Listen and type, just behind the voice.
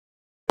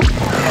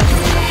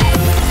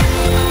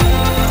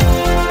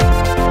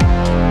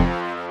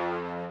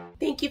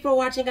Thank you for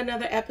watching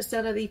another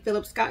episode of the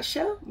Phillip Scott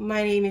Show.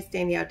 My name is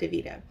Danielle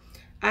DeVita.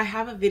 I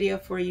have a video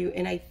for you,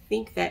 and I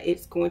think that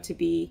it's going to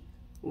be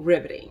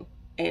riveting.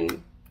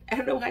 And I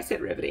don't know why I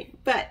said riveting,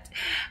 but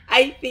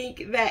I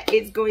think that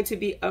it's going to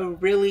be a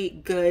really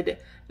good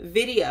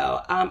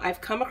video. I've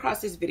come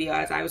across this video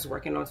as I was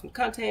working on some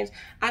content.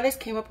 I just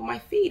came up on my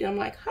feed, and I'm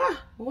like,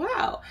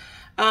 wow.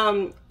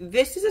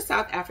 This is a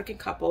South African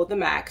couple, the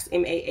Mahks,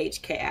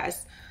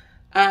 M-A-H-K-S.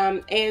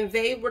 And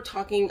they were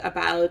talking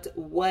about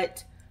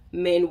what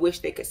men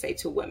wish they could say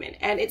to women.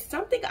 And it's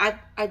something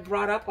I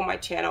brought up on my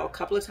channel a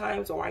couple of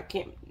times, or I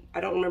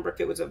don't remember if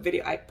it was a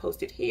video I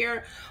posted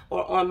here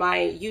or on my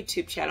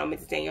YouTube channel,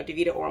 Mrs. Danielle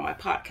DeVita, or on my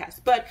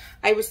podcast. But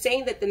I was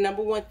saying that the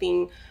number one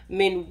thing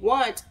men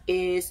want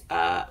is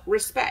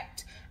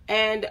respect.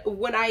 And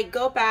when I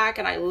go back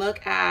and I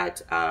look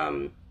at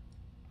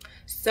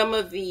some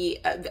of the,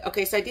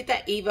 okay, so I did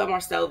that Eva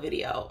Marcel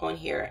video on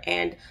here,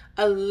 and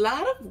a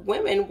lot of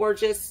women were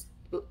just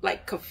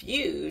like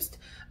confused.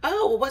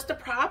 Oh, well, what's the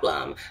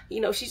problem? You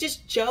know, she's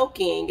just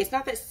joking. It's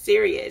not that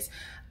serious.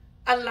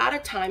 A lot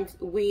of times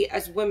we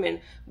as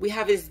women, we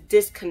have this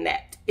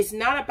disconnect. It's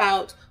not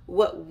about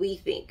what we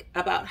think,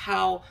 about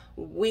how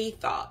we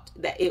thought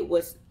that it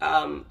was,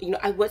 you know,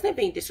 I wasn't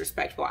being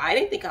disrespectful. I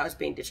didn't think I was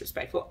being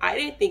disrespectful. I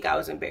didn't think I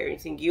was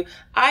embarrassing you.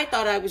 I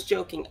thought I was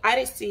joking. I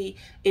didn't see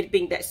it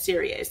being that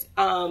serious.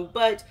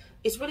 But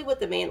it's really what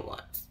the man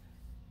wants.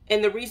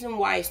 And the reason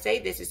why I say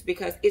this is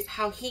because it's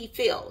how he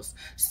feels.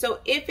 So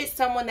if it's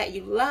someone that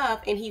you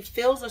love and he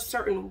feels a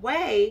certain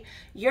way,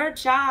 your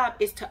job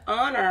is to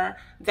honor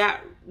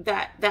that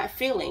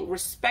feeling,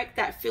 respect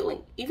that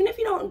feeling. Even if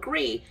you don't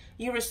agree,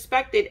 you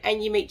respect it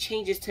and you make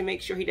changes to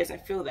make sure he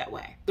doesn't feel that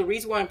way. The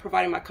reason why I'm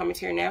providing my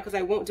commentary now, because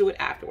I won't do it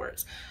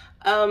afterwards.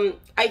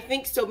 I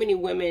think so many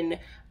women,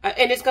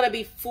 and it's going to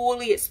be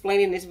fully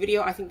explained in this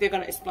video. I think they're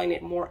going to explain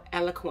it more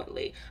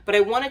eloquently. But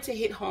I wanted to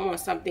hit home on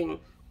something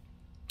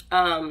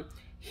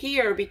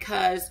here,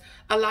 because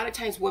a lot of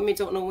times women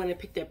don't know when to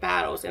pick their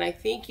battles. And I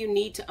think you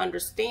need to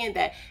understand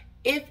that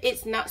if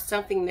it's not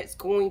something that's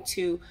going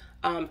to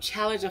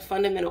challenge a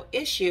fundamental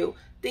issue,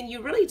 then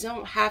you really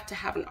don't have to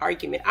have an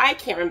argument. I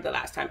can't remember the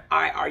last time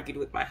I argued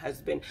with my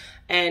husband,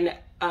 and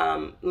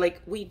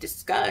like we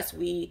discuss,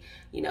 we,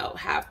 you know,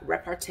 have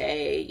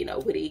repartee, you know,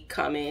 witty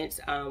comments,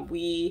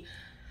 we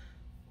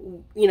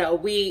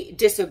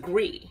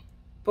disagree.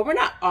 But we're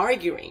not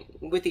arguing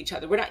with each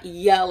other. We're not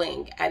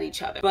yelling at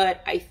each other.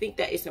 But I think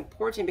that it's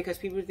important because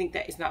people think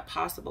that it's not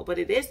possible, but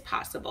it is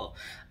possible.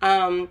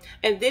 And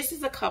this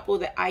is a couple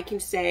that I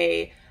can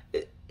say,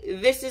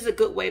 this is a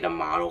good way to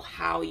model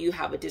how you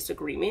have a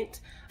disagreement,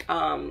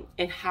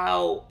 and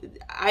how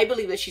I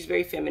believe that she's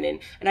very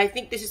feminine. And I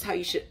think this is how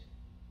you should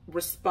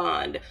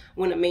respond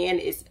when a man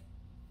is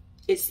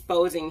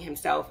exposing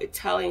himself, it's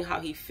telling how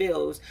he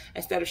feels.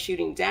 Instead of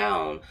shooting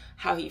down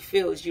how he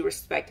feels, you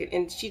respect it.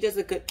 And she does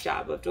a good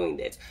job of doing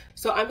this.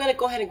 So I'm going to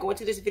go ahead and go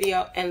into this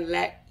video and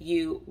let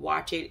you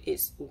watch it.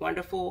 It's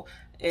wonderful,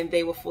 and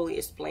they will fully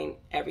explain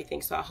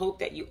everything. So I hope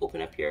that you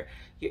open up your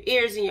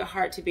ears and your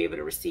heart to be able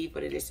to receive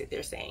what it is that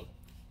they're saying.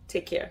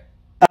 Take care.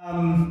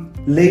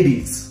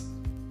 Ladies,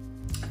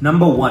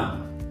 number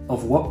one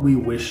of what we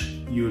wish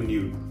you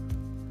knew.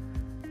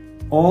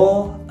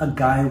 All a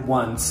guy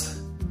wants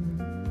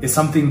is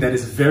something that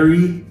is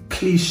very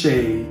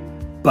cliche,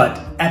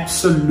 but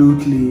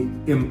absolutely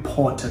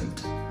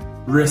important.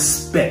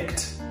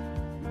 Respect.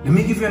 Let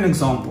me give you an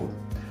example.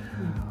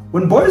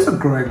 When boys are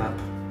growing up,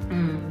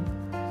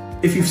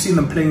 if you've seen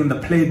them playing in the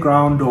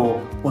playground,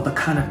 or the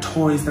kind of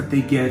toys that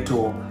they get,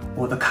 or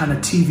the kind of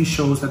TV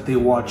shows that they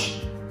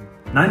watch,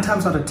 9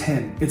 times out of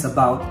 10, it's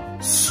about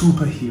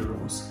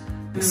superheroes.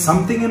 There's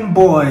something in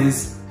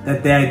boys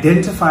that they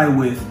identify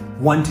with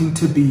wanting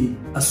to be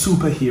a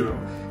superhero.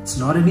 It's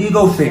not an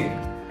ego thing.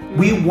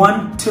 We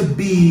want to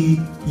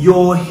be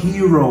your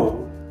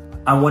hero.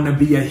 I want to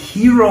be a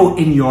hero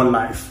in your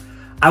life.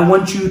 I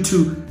want you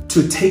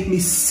to take me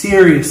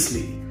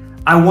seriously.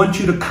 I want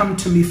you to come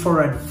to me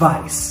for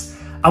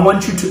advice. I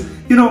want you to,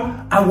 you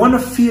know, I want to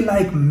feel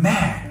like,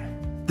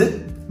 man, that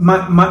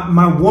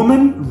my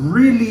woman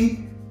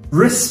really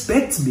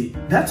respects me.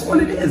 That's all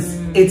it is.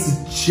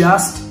 It's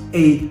just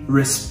a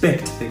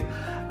respect thing.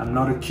 I'm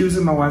not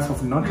accusing my wife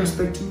of not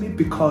respecting me,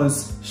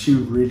 because she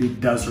really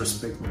does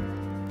respect me.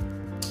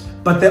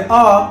 But there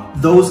are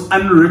those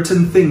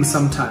unwritten things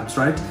sometimes,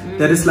 right?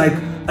 That is like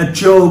a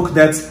joke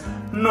that's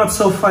not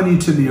so funny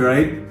to me,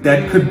 right?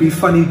 That could be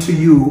funny to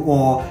you,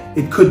 or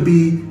it could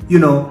be, you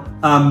know,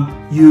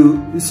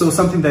 so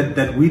something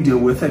that we deal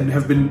with and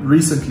have been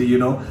recently, you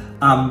know,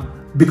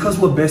 because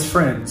we're best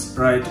friends,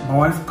 right? My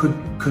wife could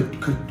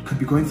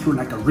be going through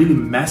like a really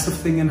massive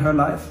thing in her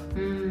life.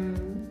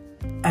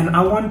 And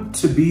I want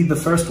to be the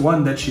first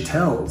one that she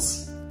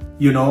tells.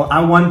 You know,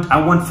 I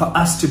want for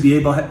us to be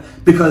able,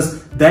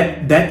 because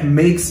that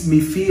makes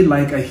me feel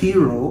like a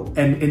hero,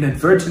 and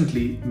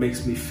inadvertently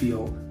makes me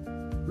feel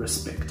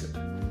respected.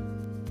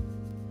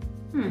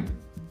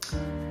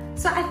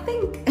 So I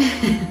think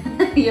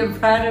you're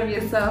proud of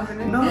yourself.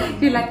 No.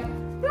 You're like,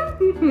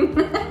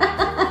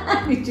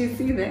 did you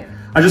see that?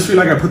 I just feel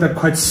like I put that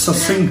quite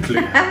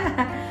succinctly.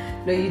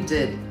 No, you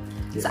did.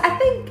 So I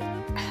think,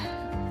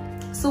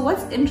 so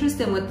what's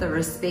interesting with the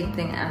respect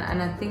thing,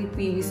 and I think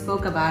we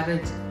spoke about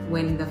it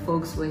when the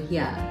folks were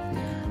here.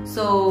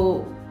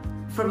 So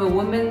from a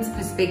woman's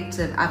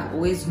perspective, I've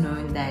always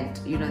known that,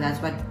 you know, that's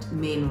what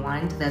men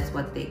want, that's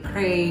what they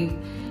crave,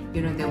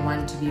 you know, they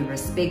want to be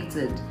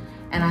respected.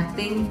 And I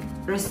think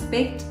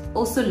respect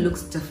also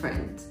looks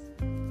different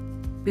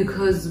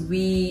because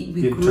we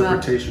grew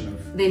up,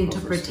 the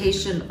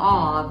interpretation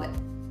of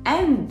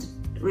and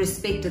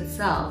respect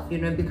itself, you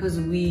know, because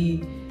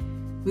we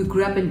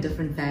grew up in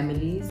different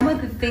families. Some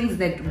of the things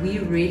that we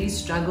really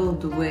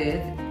struggled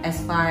with as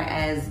far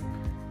as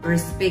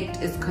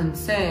respect is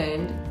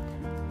concerned,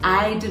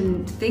 I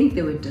didn't think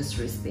they were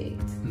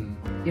disrespect.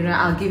 You know,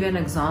 I'll give you an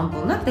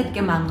example. Not that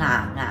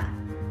gemanganga,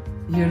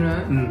 you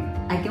know,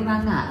 I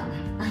gemanganga.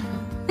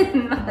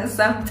 No,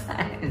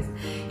 sometimes,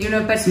 you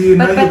know, but see,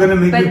 now you're gonna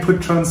make me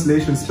put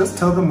translations. Just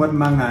tell them what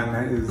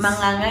manganga is.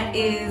 Manganga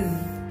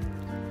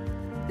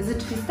is it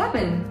to be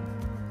stubborn?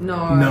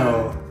 No.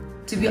 No.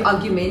 To be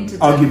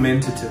argumentative.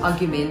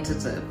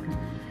 Argumentative.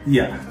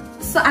 Yeah.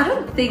 So I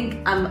don't think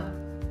I'm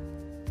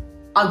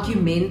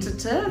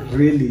argumentative.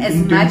 Really? As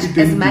much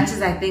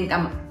as I think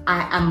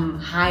I'm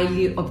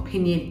highly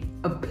opinionated.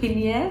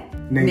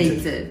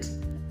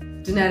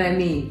 Do you know what I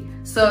mean?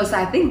 So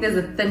I think there's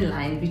a thin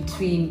line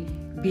between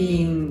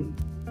being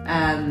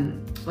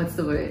what's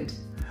the word?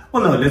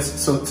 Well, no,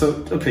 let's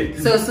okay.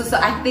 So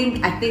I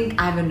think I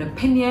have an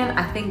opinion.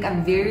 I think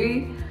I've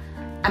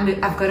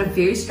got a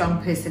very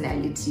strong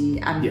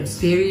personality. I'm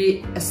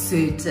very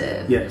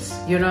assertive. Yes.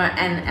 You know,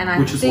 and I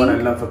which think, is what I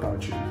love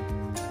about you.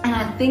 And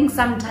I think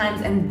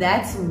sometimes, and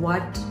that's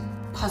what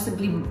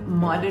possibly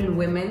modern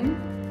women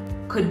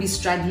could be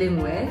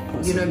struggling with,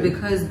 you know,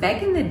 because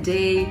back in the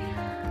day,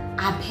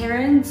 our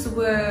parents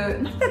were,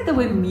 not that they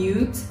were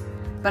mute,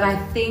 but I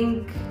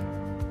think,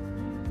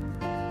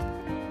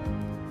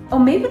 or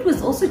maybe it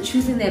was also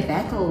choosing their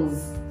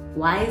battles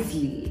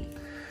wisely.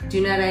 Do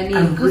you know what I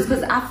mean? Because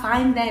I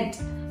find that,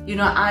 you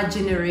know, our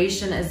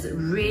generation is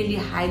really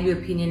highly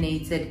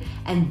opinionated,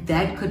 and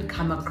that could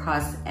come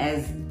across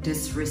as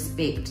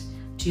disrespect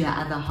to your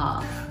other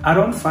half. I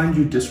don't find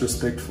you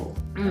disrespectful.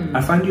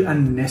 I find you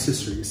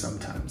unnecessary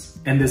sometimes.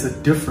 And there's a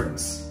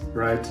difference,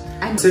 right?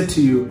 I said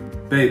to you,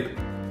 babe,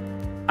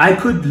 I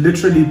could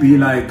literally be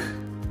like,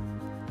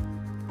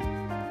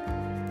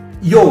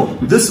 yo,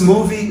 this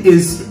movie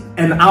is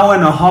an hour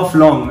and a half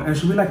long. And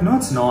she'll be like, no,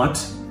 it's not.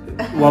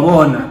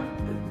 Wabona.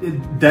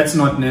 That's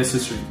not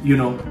necessary, you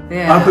know.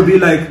 Yeah. I could be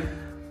like,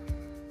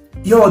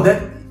 yo,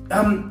 that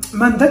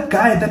man, that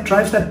guy that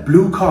drives that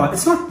blue car,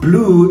 it's not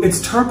blue,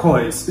 it's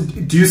turquoise.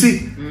 Do you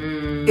see?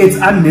 It's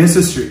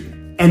unnecessary.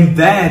 And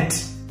that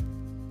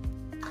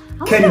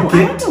can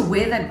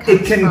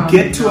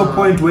get to a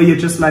point where you're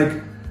just like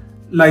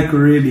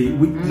really,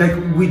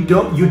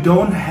 you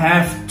don't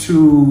have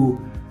to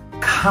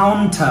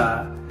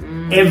counter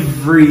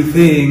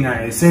everything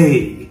I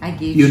say. I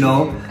get you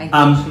know. I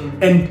get you.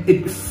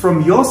 And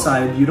from your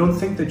side, you don't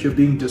think that you're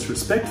being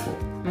disrespectful.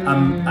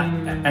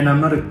 And I'm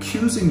not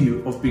accusing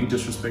you of being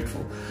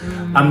disrespectful.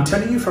 I'm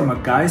telling you from a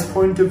guy's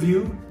point of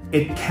view,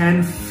 it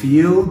can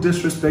feel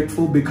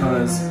disrespectful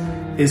because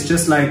it's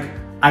just like,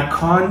 I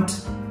can't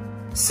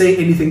say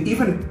anything,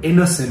 even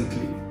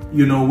innocently,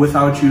 you know,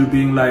 without you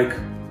being like,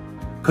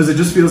 because it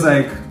just feels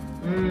like.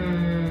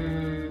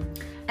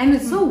 And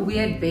it's so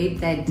weird, babe,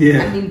 that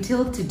I mean,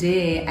 till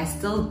today, I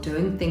still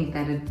don't think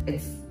that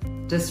it's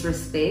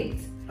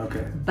disrespect.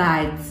 Okay.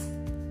 But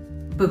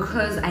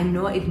because I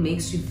know it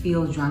makes you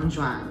feel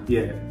zhuang.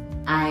 Yeah.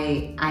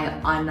 I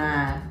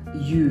honor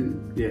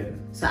you. Yeah.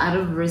 So out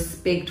of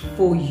respect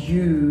for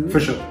you. For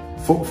sure.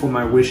 For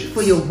my wishes.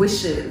 For your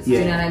wishes. Yeah.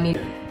 Do you know what I mean?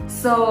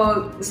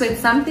 So it's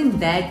something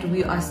that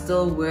we are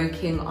still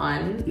working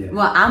on. Yeah.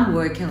 Well, I'm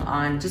working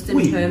on just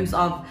in terms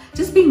of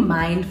just being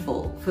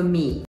mindful for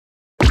me.